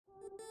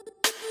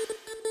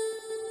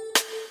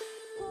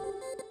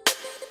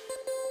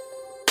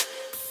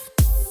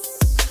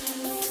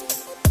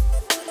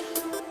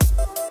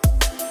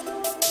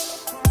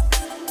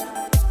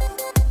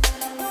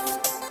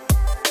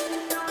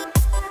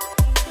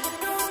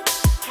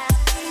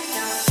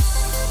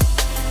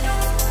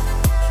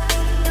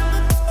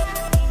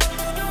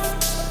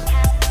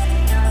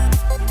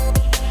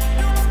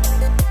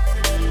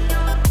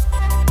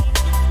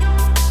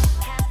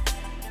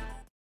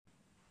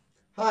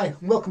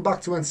and welcome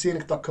back to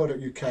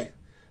N-Scenic.co.uk.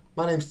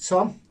 My name's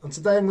Tom, and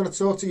today I'm going to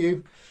talk to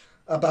you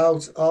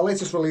about our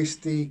latest release,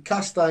 the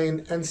cast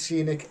iron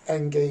N-Scenic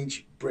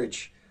N-Gauge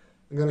bridge.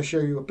 I'm going to show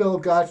you a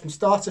build guide from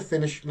start to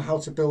finish on how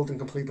to build and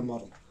complete the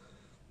model.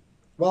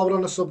 While we're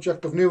on the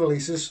subject of new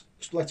releases,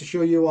 I'd like to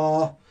show you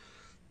our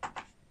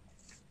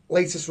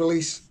latest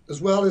release, as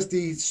well as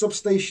the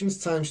substations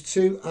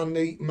 ×2 and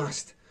the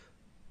mast,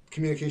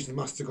 communications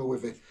mast to go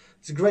with it.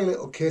 It's a great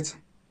little kit,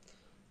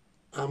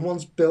 and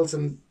once built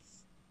and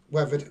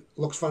weathered,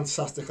 looks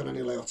fantastic on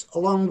any layout,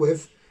 along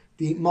with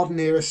the modern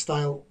era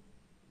style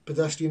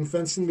pedestrian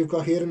fencing we've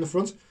got here in the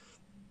front.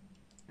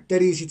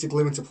 Dead easy to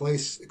glue into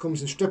place. It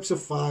comes in strips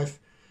of 5,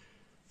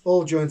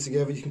 all joined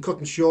together. You can cut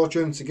and short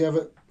join them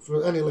together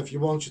for any lift you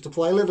want. Just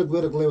apply a little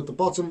bit of glue at the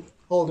bottom,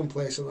 hold in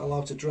place and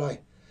allow it to dry.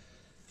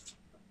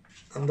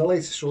 And the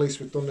latest release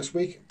we've done this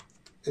week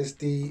is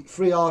the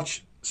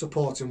 3-arch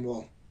supporting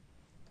wall.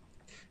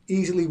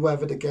 Easily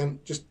weathered again,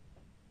 just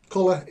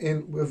colour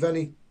in with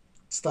any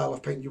style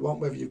of paint you want,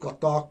 whether you've got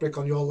dark brick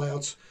on your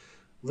layouts,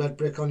 red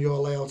brick on your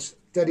layouts.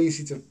 Dead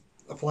easy to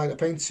apply the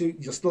paint to.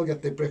 You'll still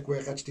get the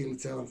brickwork edge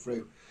detailing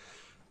through.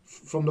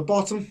 From the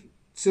bottom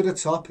to the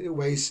top, it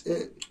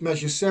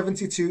measures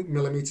 72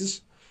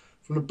 millimeters.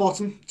 From the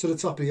bottom to the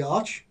top of the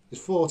arch is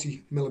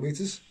 40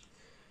 millimeters.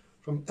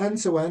 From end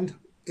to end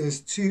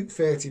is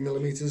 230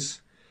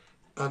 millimeters,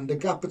 and the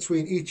gap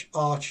between each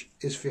arch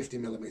is 50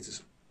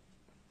 millimeters.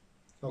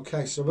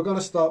 Okay, so we're going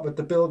to start with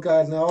the build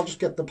guide now. I'll just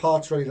get the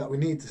parts ready that we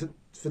need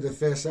for the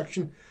first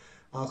section.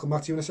 I'll come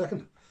back to you in a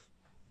second.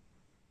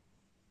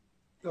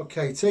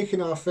 Okay,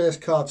 taking our first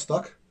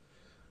cardstock,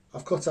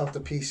 I've cut out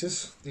the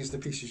pieces. These are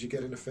the pieces you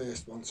get in the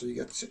first one. So you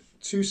get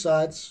 2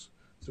 sides,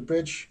 the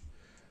bridge,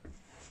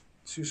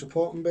 2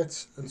 supporting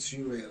bits and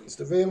 2 railings.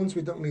 The railings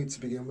we don't need to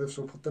begin with,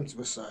 so we'll put them to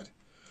the side.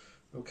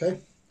 Okay,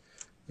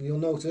 and you'll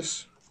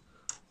notice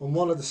on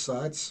one of the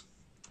sides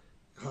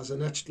it has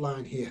an etched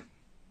line here.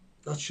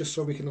 That's just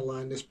so we can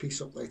align this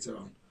piece up later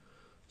on.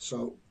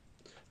 So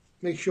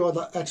make sure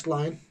that etched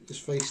line is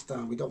face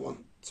down. We don't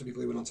want to be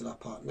gluing onto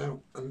that part now,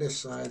 and this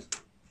side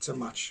to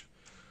match.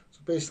 So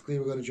basically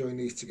we're going to join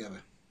these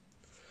together,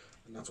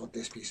 and that's what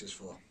this piece is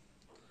for.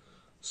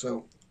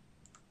 So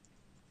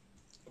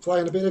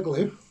applying a bit of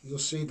glue, you'll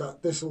see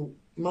that this will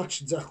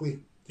match exactly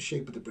the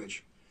shape of the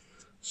bridge.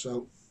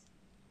 So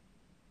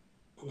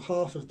on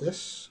half of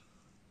this,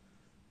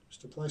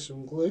 just apply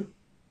some glue.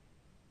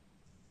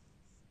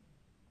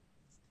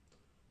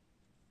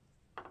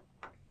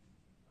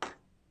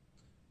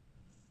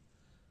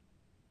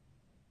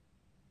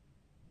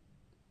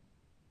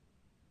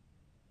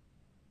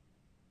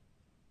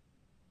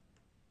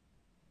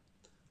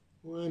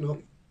 Line up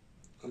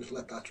and just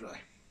let that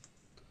dry.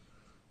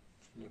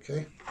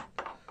 Okay,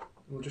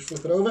 we'll just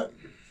flip it over,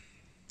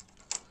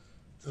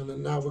 and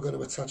then now we're going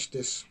to attach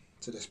this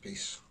to this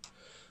piece.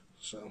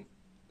 So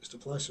just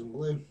apply some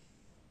glue.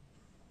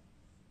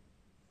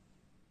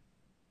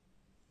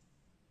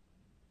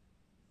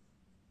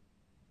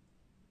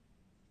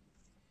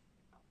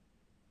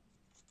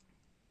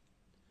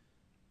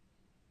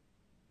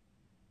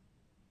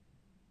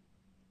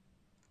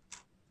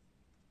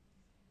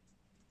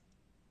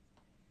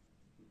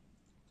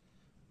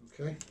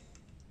 Okay,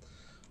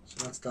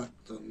 so that's that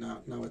done.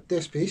 Now with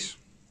this piece,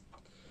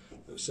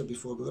 as I said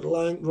before, we've got a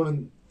line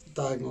running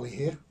diagonally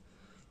here.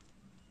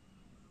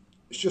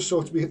 It's just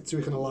so we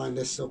can align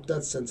this up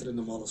dead centered in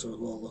the model so it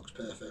all looks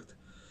perfect.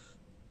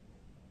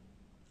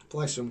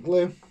 Apply some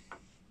glue.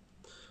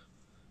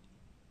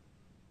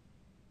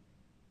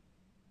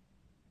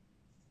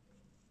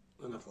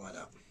 And apply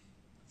that.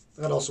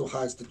 That also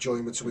hides the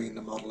join between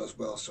the model as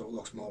well, so it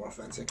looks more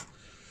authentic.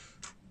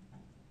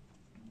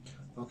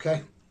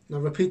 Okay. Now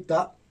repeat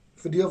that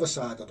for the other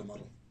side of the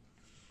model.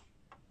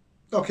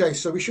 Okay,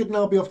 so we should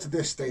now be up to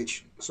this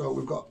stage. So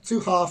we've got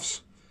 2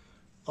 halves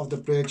of the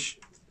bridge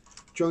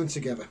joined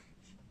together.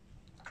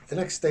 The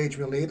next stage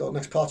we'll need, or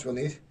next part we'll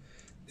need,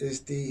 is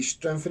the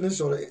strengtheners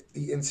or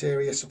the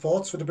interior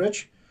supports for the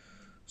bridge.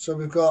 So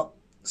we've got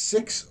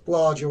 6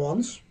 larger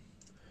ones,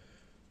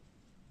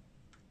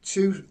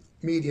 2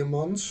 medium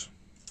ones,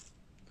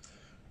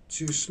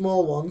 2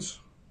 small ones,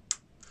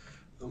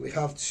 and we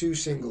have 2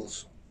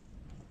 singles.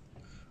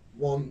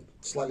 One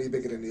slightly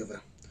bigger than the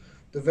other.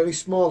 The very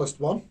smallest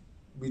one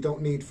we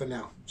don't need for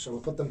now, so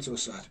we'll put them to a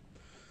side.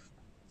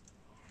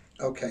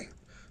 Okay,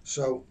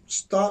 so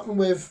starting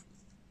with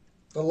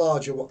the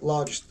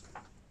largest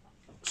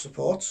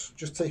supports,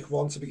 just take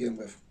 1 to begin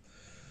with.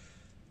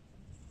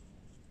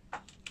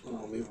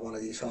 I'll move one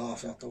of these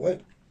halves out the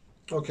way.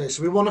 Okay,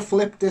 so we want to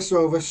flip this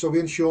over so we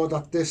ensure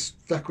that this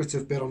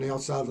decorative bit on the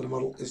outside of the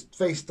model is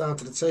face down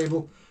to the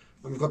table,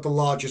 and we've got the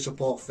larger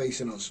support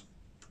facing us.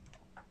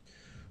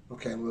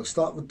 Okay, and we'll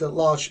start with the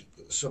large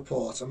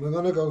support, and we're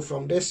going to go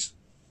from this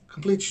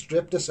complete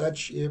strip, this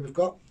edge here we've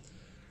got,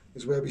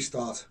 is where we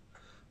start.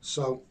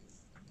 So,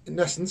 in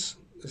essence,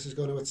 this is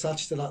going to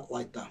attach to that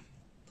like that.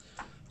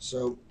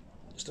 So,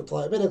 just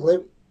apply a bit of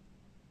glue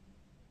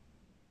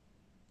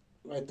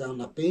right down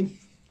that beam.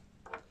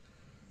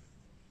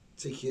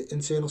 Take your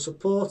internal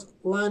support,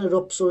 line it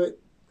up so it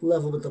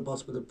level with the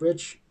bottom of the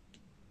bridge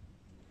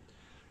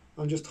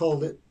and just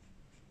hold it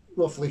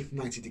roughly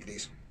 90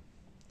 degrees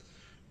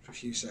for a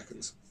few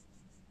seconds.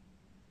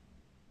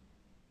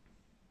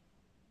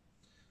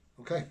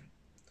 Okay,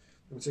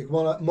 we'll take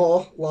one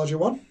more larger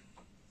one.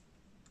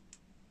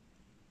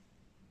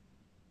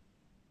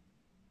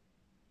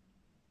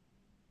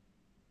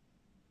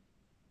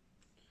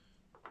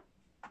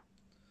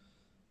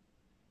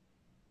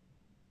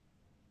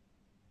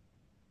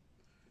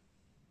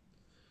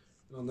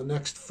 And on the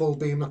next full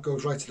beam that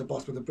goes right to the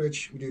bottom of the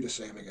bridge, we do the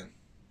same again.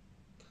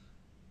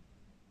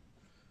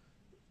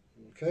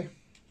 Okay.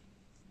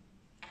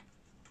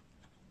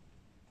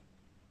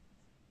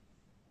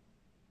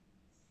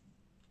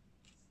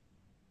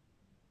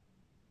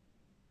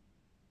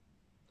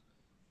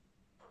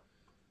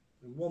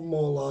 And one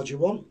more larger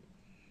one.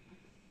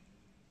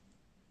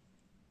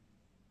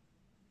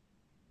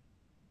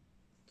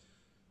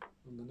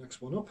 And the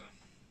next one up.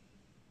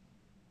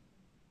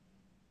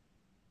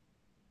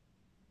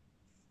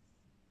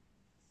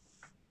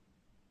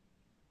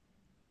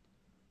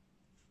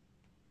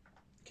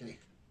 Okay.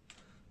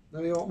 Now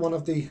you want one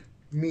of the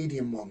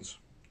medium ones.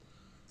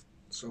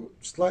 So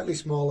slightly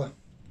smaller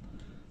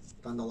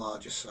than the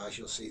largest size.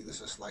 You'll see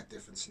there's a slight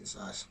difference in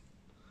size.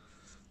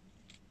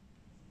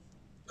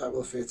 That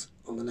will fit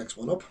on the next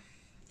one up.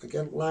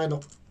 Again, line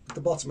up at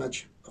the bottom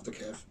edge of the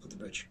curve of the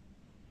bridge.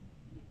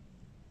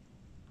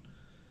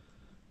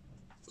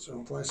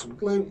 So apply some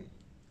glue,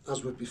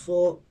 as with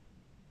before.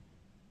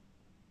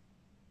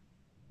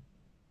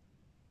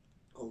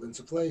 Hold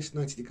into place,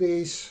 90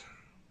 degrees.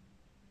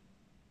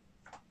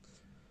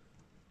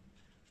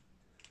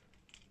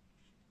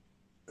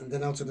 And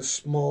then out to the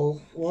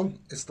small one,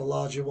 it's the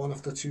larger one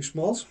of the two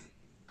smalls.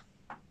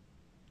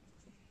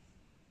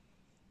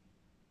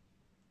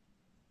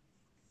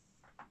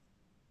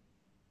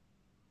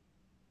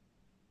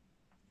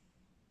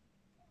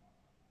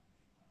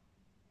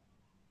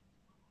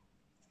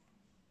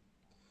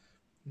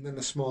 And then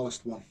the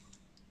smallest one,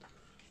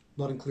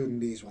 not including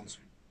these ones.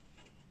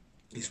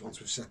 These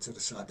ones we've set to the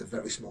side, the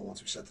very small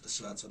ones we've set to the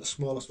side. So the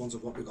smallest ones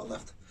of what we've got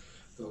left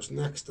goes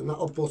next, and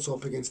that'll butt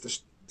up against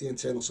the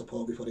internal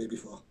support we put here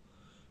before.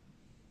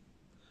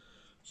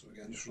 So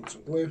again, just run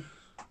some glue.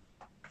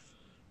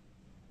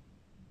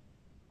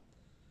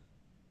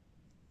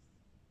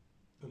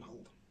 And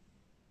hold.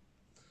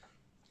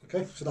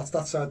 Okay, so that's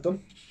that side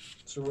done.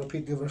 So we'll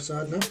repeat the other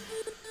side now.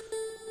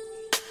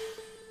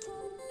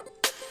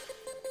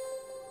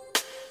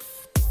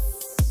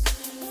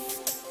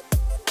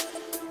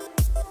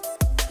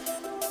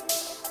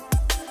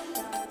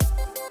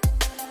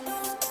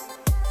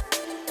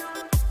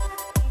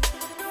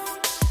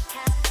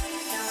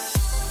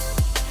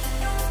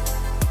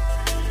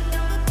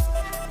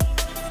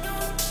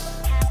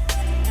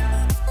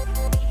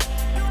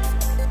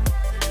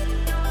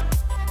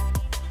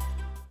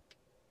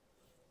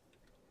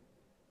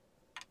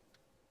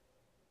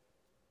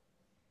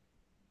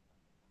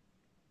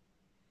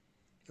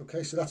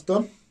 Okay, so that's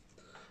done.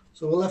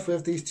 So we're left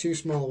with these two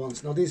smaller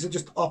ones. Now these are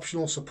just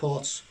optional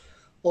supports,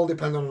 all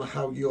depending on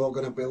how you're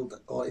going to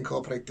build or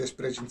incorporate this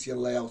bridge into your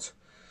layout.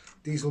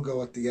 These will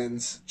go at the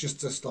ends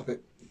just to stop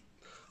it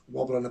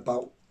wobbling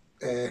about.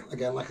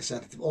 Again, like I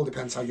said, it all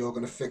depends how you're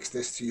going to fix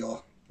this to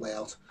your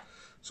layout.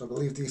 So I'll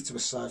leave these to a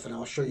side for now.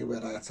 I'll show you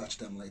where I attach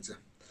them later.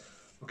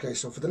 Okay,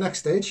 so for the next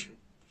stage,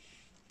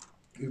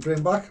 we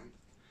bring back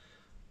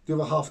the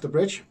other half of the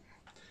bridge.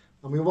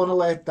 And we want to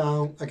lay it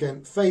down,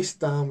 again, face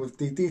down with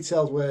the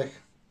detailed work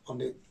on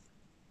the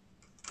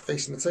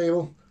facing the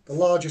table, the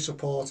larger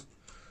support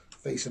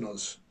facing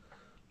us.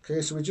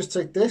 Okay, so we just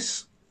take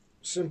this,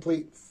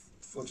 simply,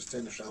 I'll just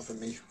turn this around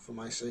for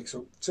my sake,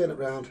 so turn it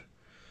round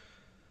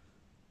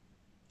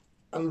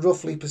and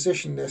roughly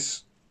position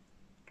this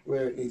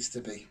where it needs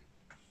to be.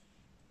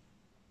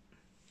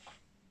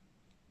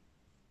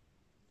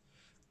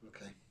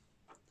 Okay,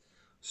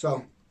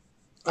 so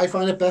I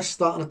find it best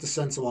starting at the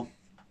centre one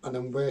and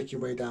then work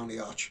your way down the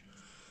arch.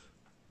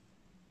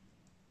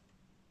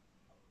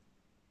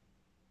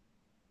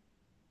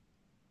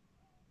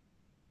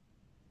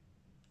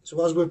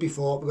 So as with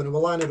before, we're going to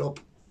align it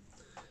up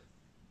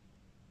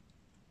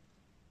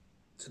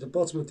to the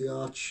bottom of the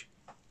arch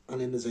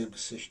and in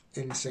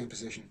the same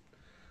position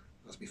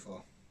as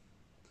before.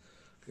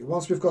 Okay,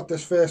 once we've got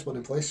this first one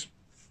in place,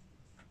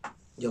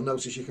 you'll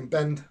notice you can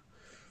bend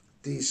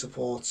these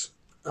supports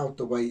out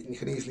the way and you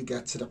can easily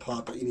get to the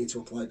part that you need to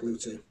apply glue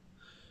to.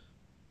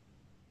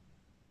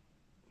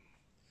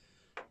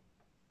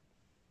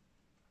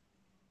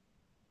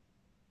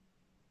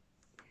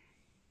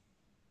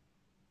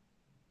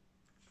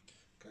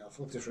 Okay, I'll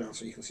flip this around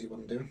so you can see what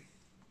I'm doing.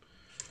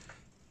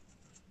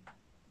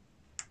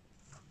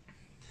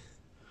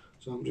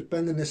 So I'm just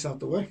bending this out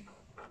the way.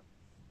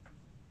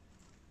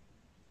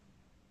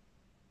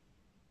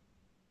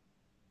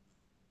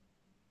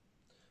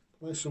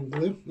 Apply some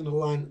glue and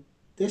align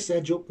this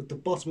edge up with the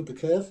bottom of the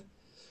curve.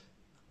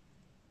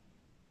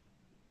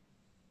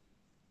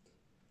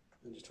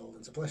 And just hold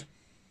into place.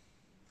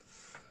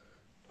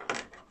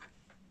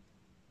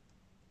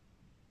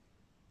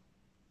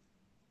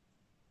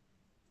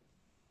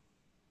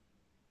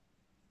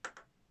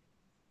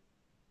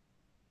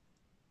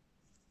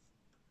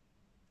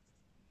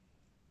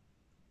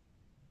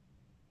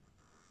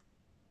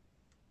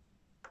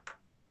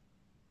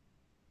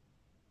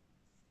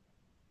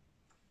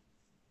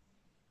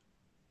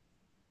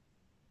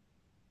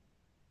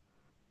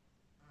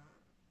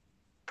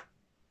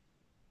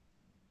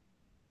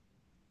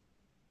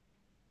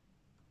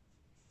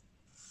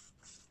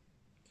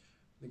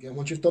 Again,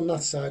 once you've done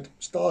that side,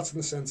 start in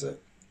the centre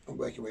and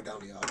work your way down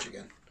the arch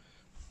again.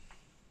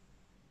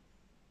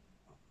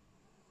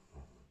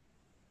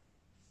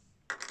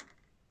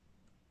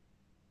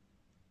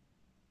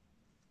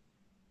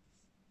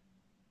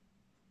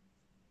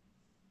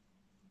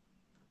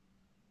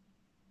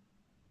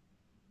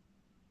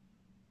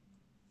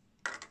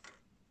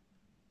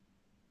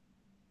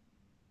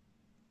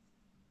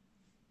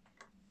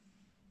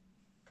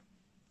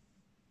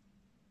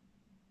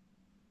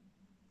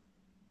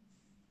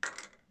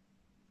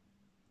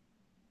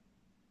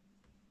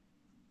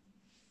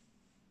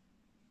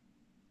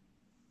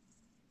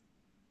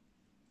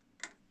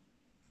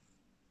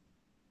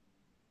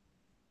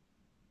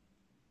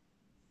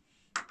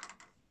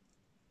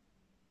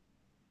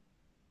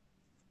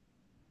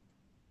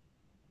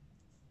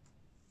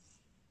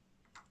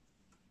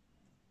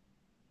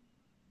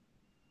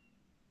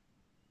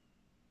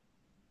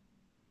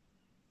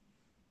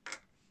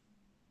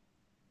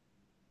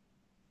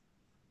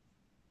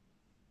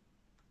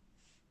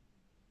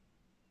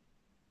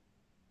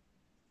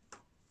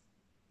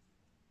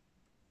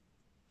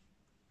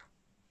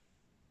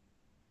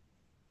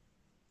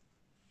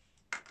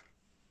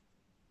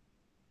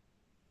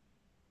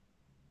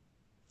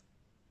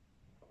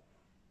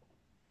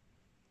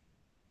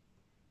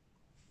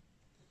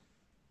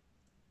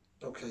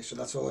 Okay, so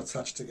that's all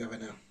attached together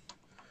now.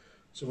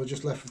 So we're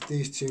just left with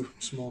these two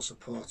small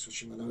supports,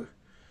 which I'm going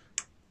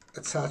to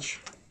attach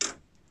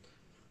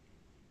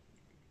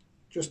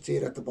just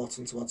here at the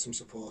bottom to add some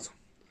support.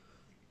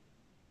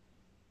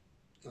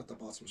 At the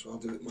bottom, so I'll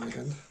do it my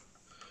hand.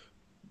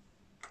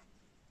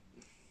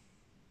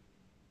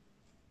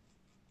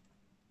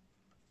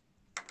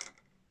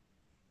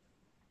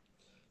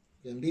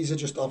 And these are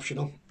just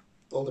optional,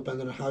 all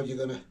depending on how you're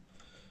going to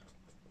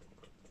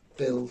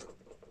build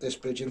this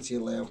bridge into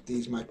your layout.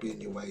 These might be in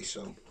your way,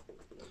 so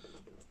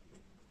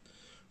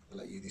I'll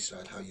let you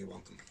decide how you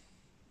want them.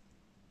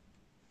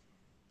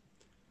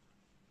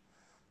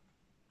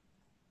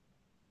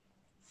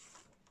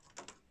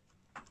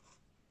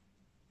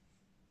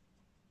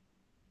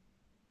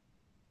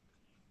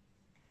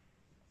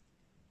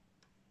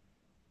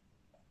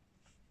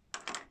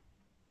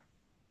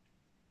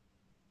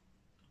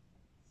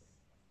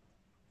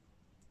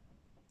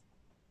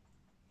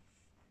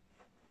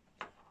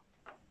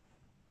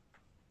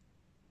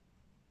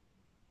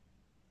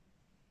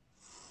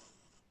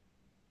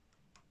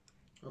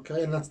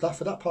 Okay, and that's that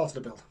for that part of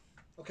the build.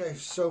 Okay,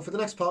 so for the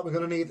next part we're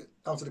going to need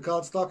out of the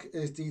cardstock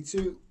is the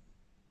two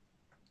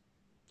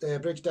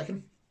bridge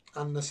decking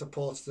and the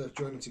supports to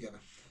join them together.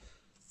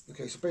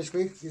 Okay, so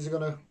basically these are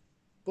going to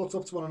butt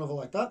up to one another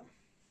like that.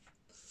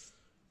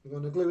 We're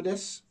going to glue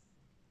this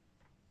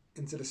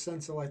into the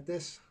centre like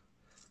this,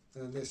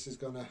 and this is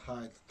going to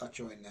hide that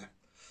joint there.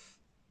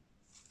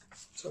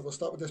 So we'll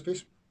start with this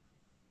piece.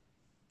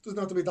 Doesn't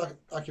have to be that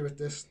accurate,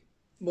 this,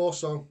 more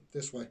so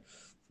this way.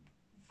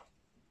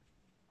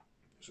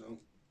 So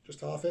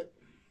just half it,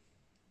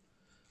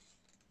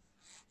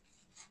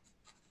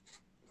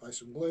 apply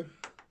some glue,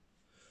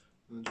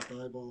 and just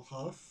eyeball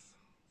half.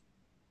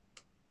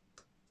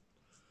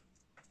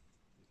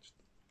 Just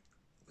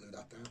glue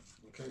that down.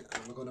 Okay,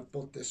 and we're going to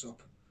butt this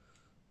up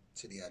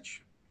to the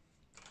edge.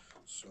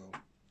 So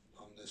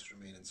on this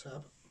remaining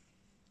tab,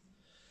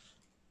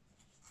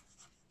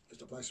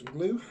 just apply some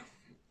glue.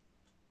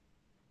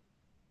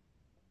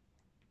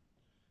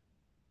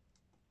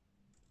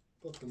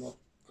 Put them up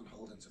and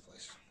hold into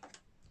place.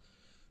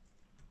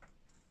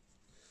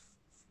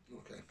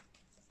 Okay,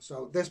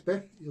 so this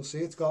bit, you'll see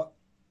it's got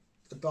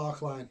a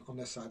dark line on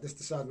this side. This is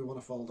the side we want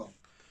to fold on.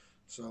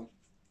 So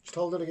just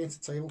hold it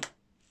against the table,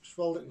 just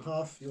fold it in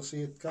half. You'll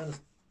see it kind of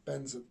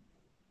bends it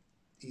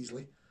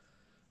easily.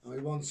 And we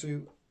want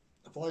to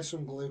apply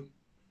some glue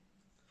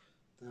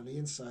down the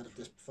inside of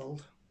this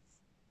fold.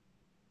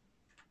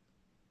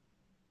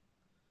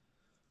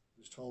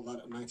 Just hold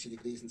that at 90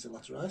 degrees until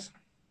that's right.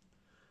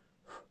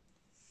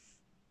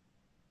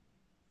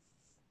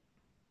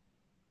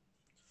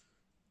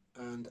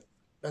 And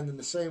bend in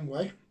the same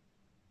way.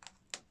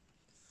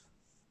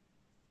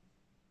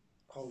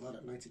 Hold that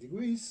at 90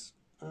 degrees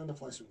and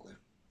apply some glue.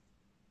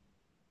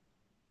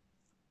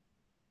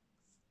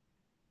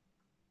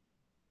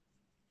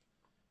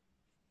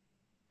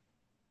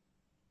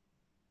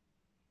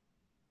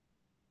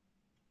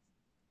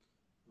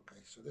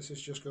 Okay, so this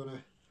is just going to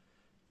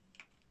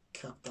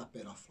cap that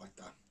bit off like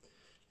that.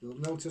 You'll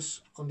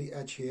notice on the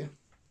edge here,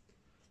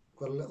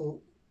 got a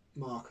little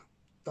mark.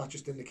 That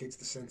just indicates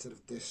the centre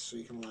of this, so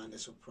you can line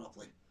this up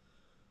properly.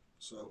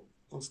 So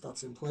once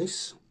that's in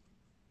place,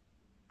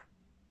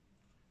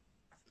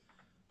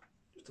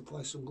 just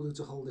apply some glue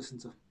to hold this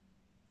into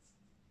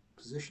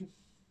position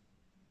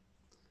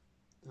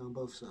down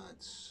both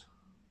sides.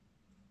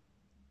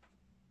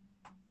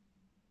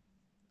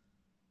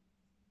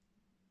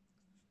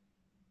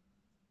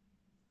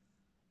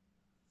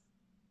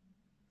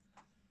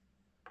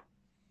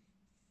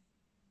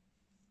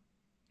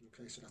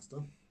 Okay, so that's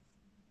done.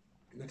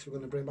 Next we're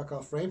going to bring back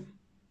our frame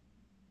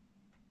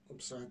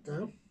upside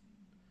down,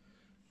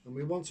 and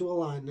we want to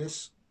align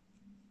this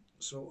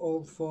So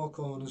all four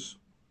corners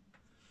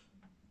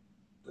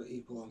are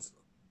equal on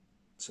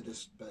to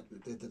this bed,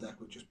 the deck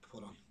we've just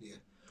put on here.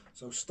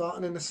 So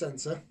starting in the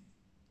centre,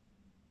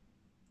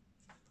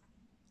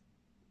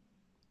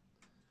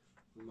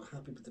 and we're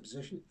happy with the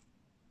position.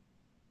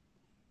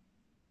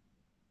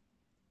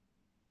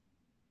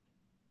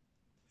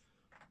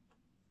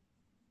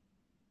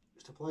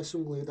 Just apply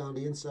some glue down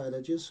the inside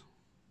edges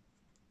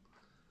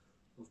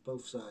of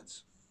both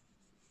sides.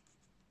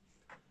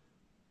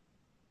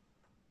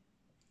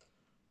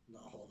 And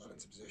that'll hold that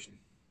into position.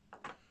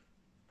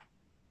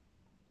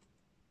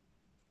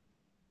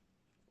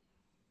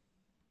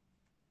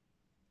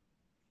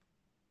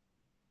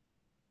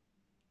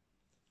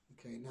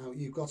 Okay, now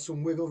you've got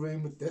some wiggle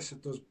room with this,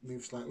 it does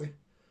move slightly.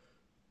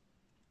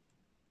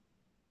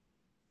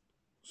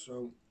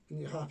 So when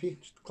you're happy,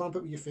 just clamp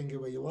it with your finger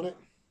where you want it.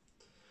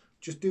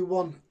 Just do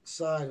one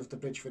side of the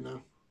bridge for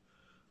now.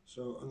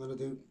 So I'm going to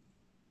do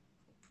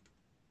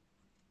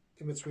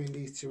in between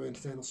these two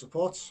internal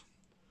supports.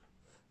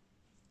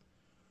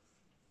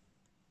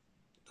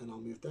 Then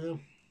I'll move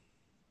down.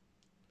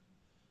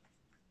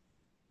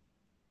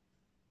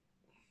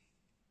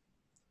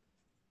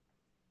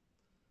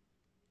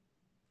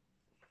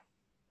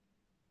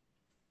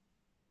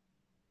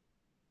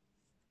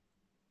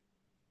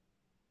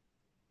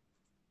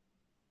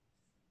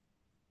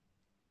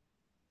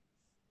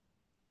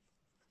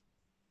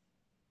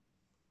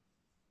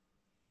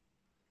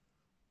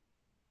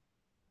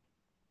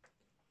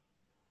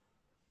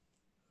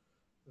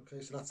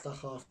 Okay, so that's that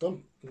half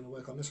done. I'm going to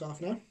work on this half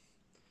now.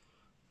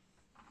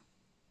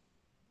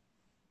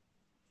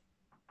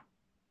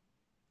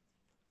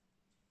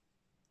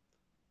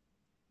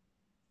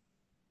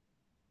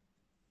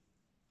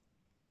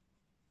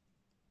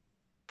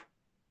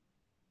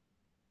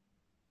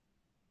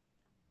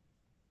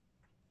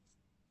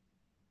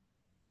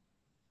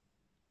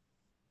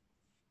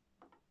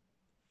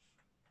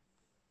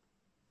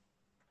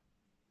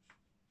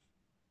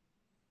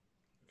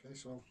 Okay,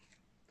 so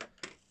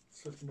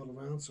flip them all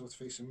around so it's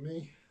facing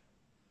me.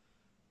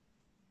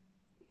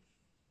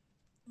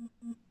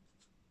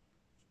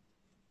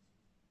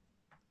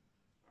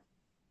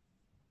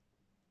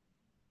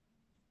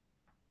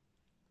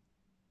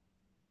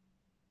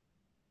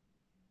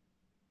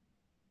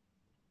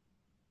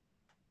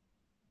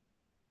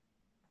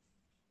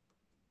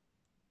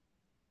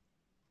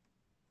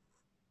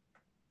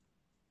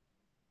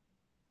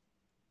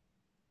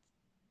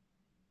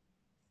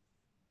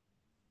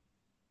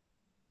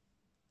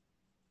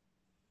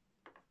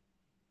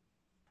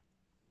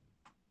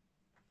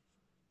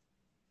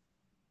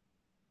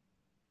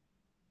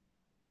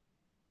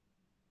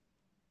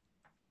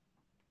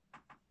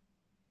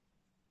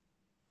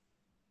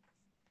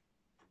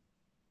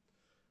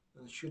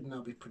 And it should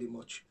now be pretty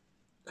much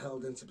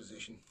held into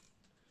position.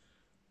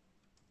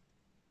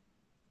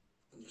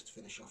 And just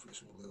finish off with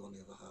some glue on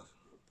the other half.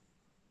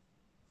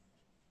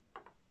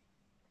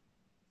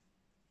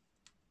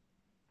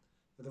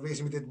 But the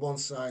reason we did one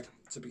side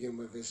to begin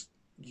with is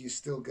you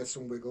still get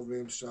some wiggle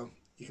room, so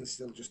you can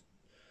still just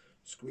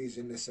squeeze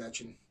in this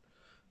edge and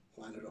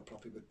line it up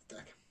properly with the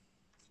deck.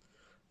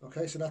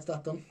 Okay, so that's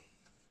that done.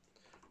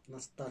 And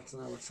that's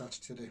now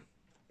attached to the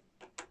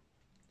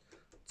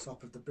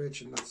top of the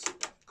bridge, and that's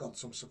got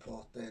some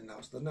support there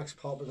now. So the next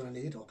part we're going to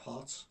need, or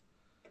parts,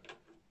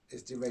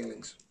 is the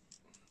railings.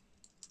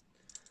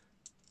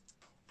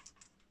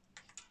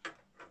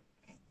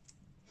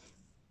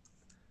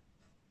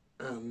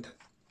 And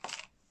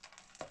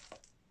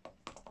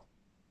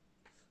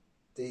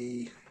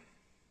the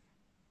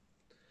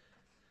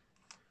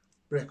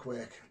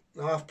brickwork.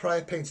 Now I've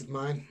prior painted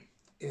mine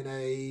in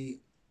a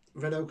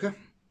red ochre.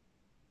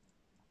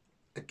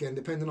 Again,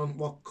 depending on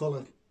what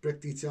colour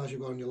brick details you've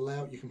got on your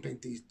layout, you can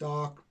paint these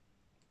dark,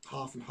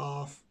 half and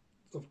half,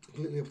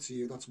 completely up to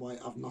you. That's why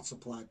I've not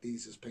supplied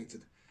these as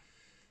painted.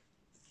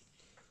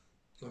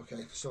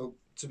 Okay, so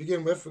to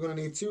begin with, we're going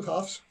to need two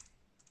halves.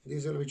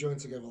 These are going to be joined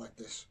together like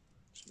this.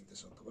 Just move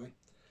this out of the way.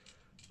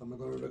 And we're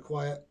going to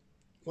require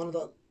one of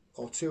the,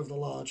 or two of the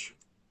large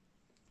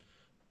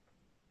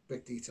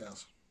brick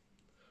details.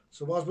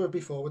 So as we were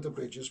before with the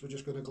bridges, we're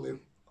just going to glue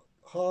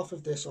half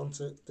of this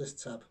onto this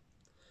tab.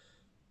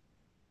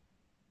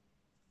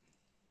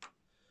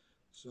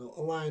 So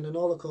aligning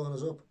all the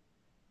corners up,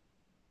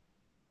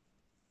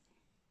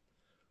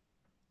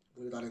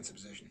 glue that into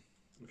position.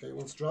 Okay,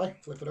 once dry,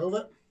 flip it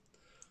over.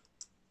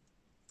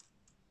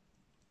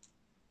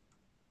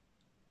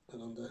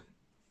 And on the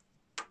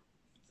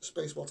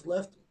space what's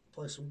left,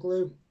 apply some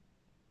glue,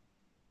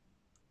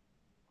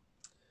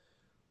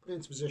 put it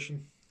into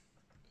position,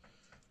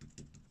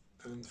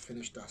 and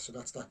finish that. So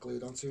that's that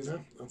glued onto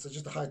now. And so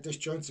just to hide this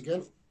joint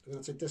again, we're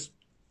going to take this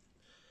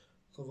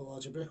other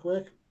larger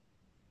brickwork,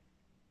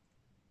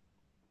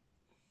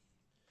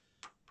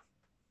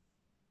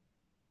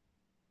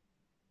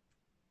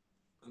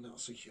 and that'll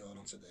secure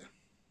onto there.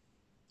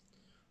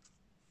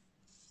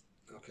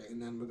 Okay,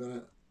 and then we're going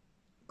to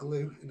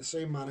glue in the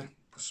same manner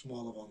the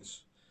smaller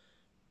ones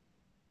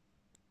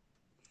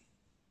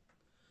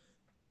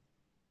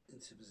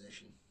into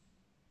position.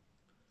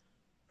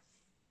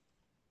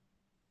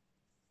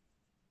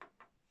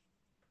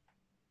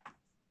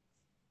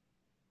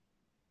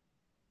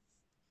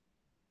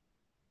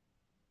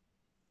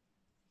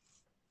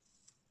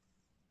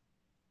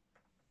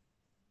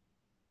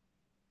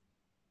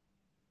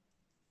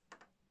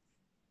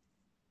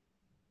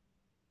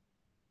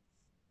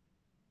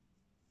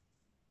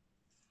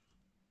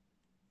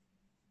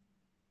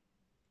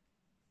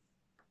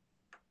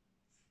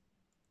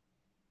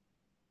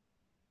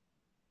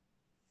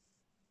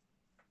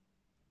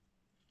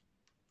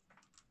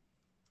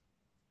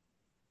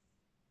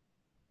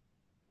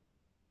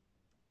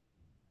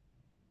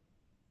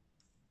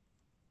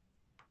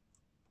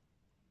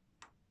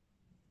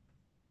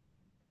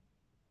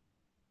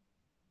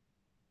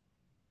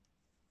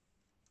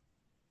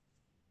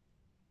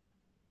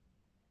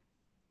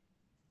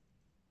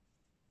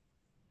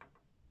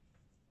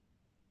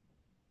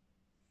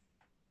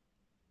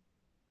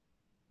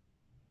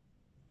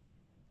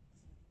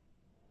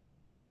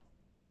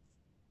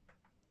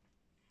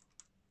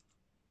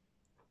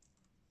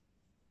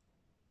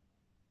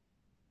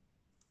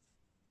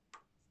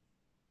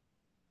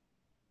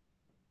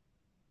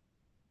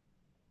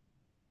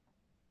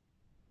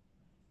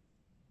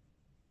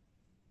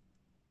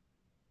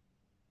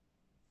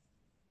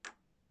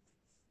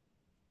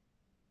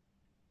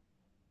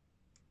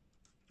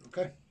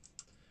 Okay,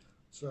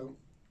 so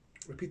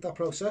repeat that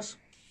process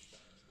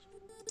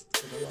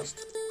for the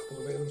last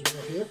couple of railings we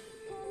have here.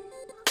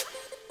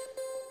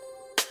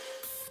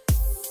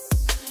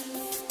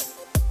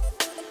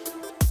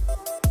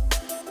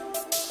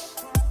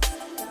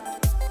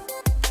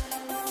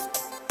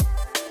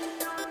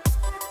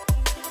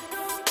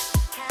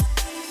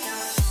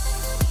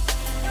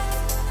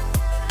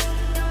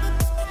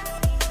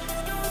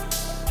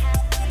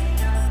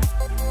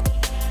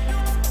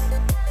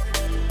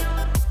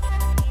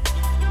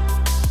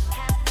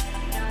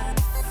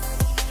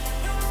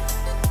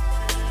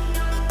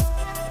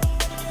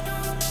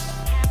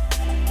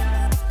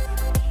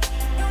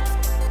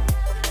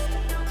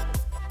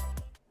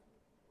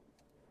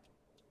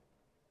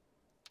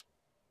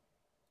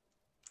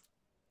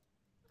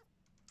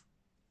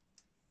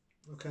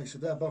 Okay, so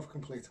they're both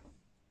complete.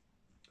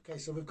 Okay,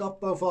 so we've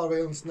got both our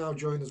railings now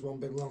joined as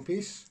one big long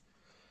piece.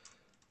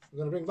 We're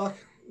going to bring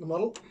back the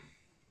model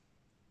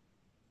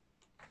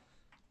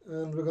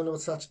and we're going to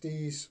attach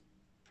these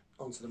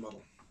onto the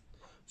model.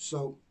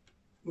 So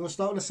we're going to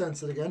start in the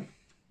centre again,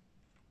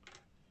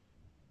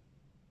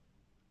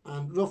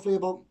 and roughly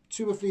about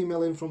 2 or 3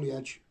 mil in from the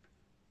edge,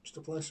 just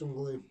apply some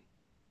glue.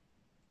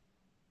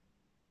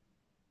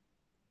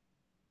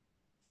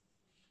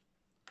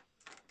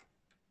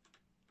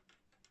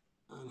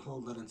 And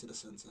hold that into the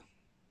centre.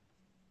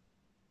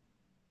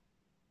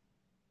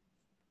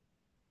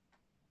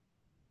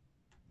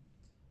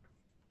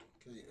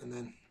 Okay, and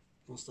then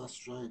once that's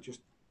dry,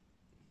 just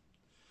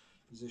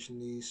position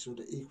these so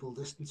they're equal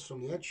distance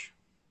from the edge.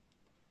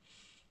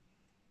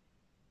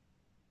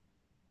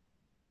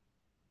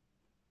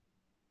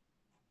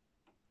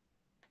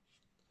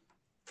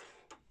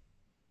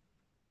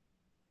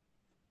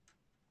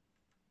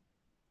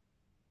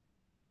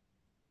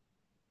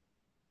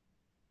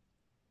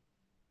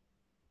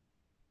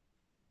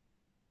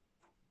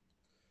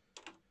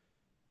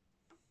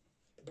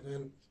 And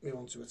then we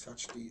want to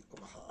attach the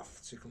other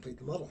half to complete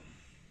the model.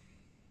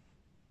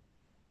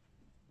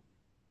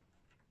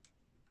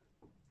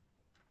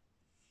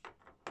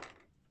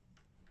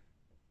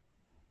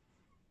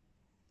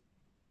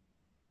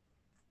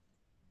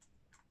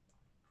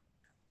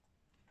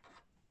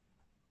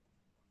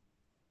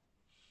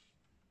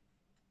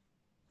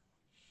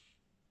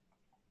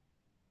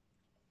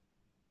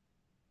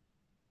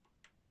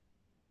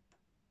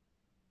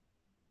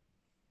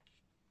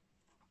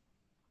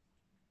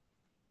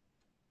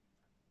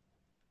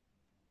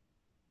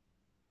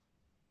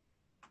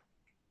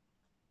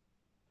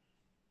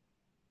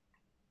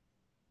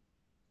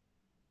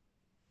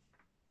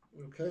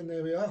 Okay, and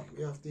there we are.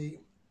 We have the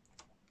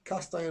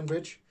cast iron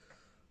bridge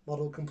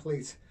model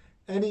complete.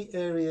 Any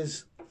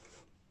areas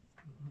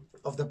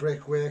of the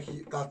brickwork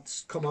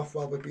that's come off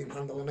while we've been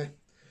handling it,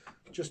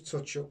 just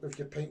touch up with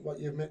your paint what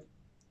you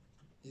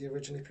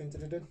originally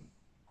painted it in. So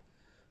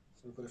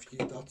we've got a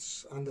few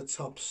dots and the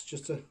tops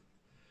just to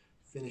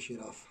finish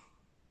it off.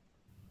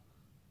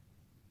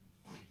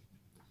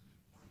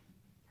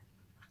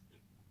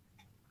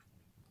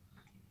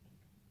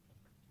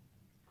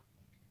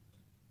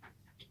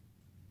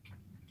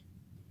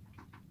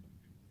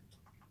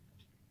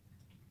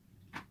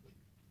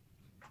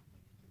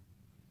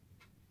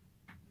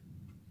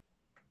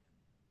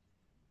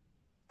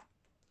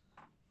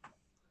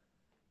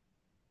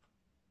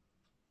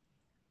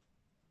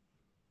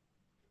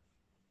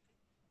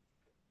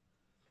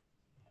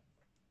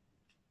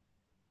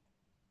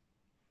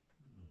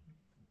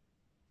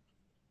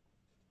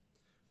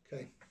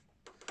 Okay,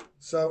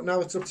 so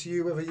now it's up to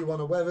you whether you want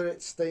to weather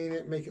it, stain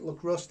it, make it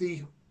look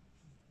rusty,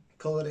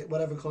 colour it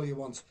whatever colour you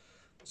want.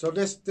 So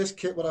this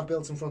kit what I've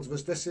built in front of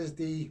us, this is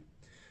the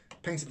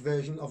painted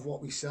version of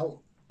what we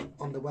sell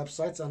on the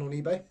website and on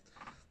eBay.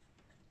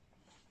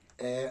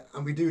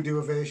 And we do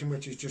a version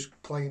which is just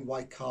plain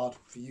white card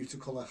for you to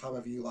colour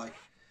however you like.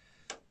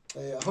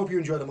 I hope you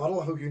enjoy the model,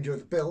 I hope you enjoy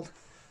the build.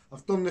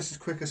 I've done this as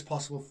quick as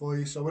possible for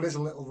you, so it is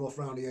a little rough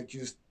around the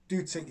edges.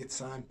 Do take your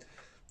time.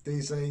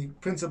 There's a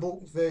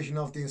printable version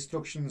of the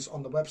instructions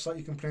on the website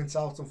you can print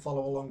out and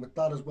follow along with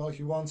that as well if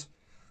you want.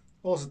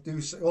 Also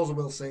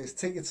will say is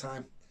take your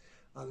time,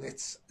 and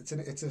it's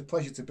a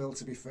pleasure to build.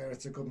 To be fair,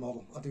 it's a good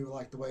model. I do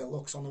like the way it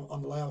looks on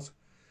the layout.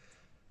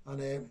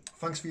 And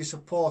thanks for your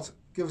support.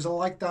 Give us a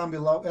like down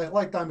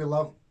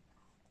below.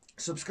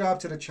 Subscribe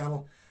to the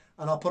channel,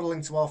 and I'll put a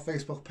link to our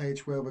Facebook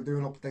page where we're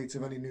doing updates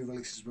of any new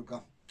releases we've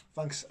got.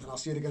 Thanks, and I'll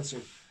see you again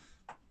soon.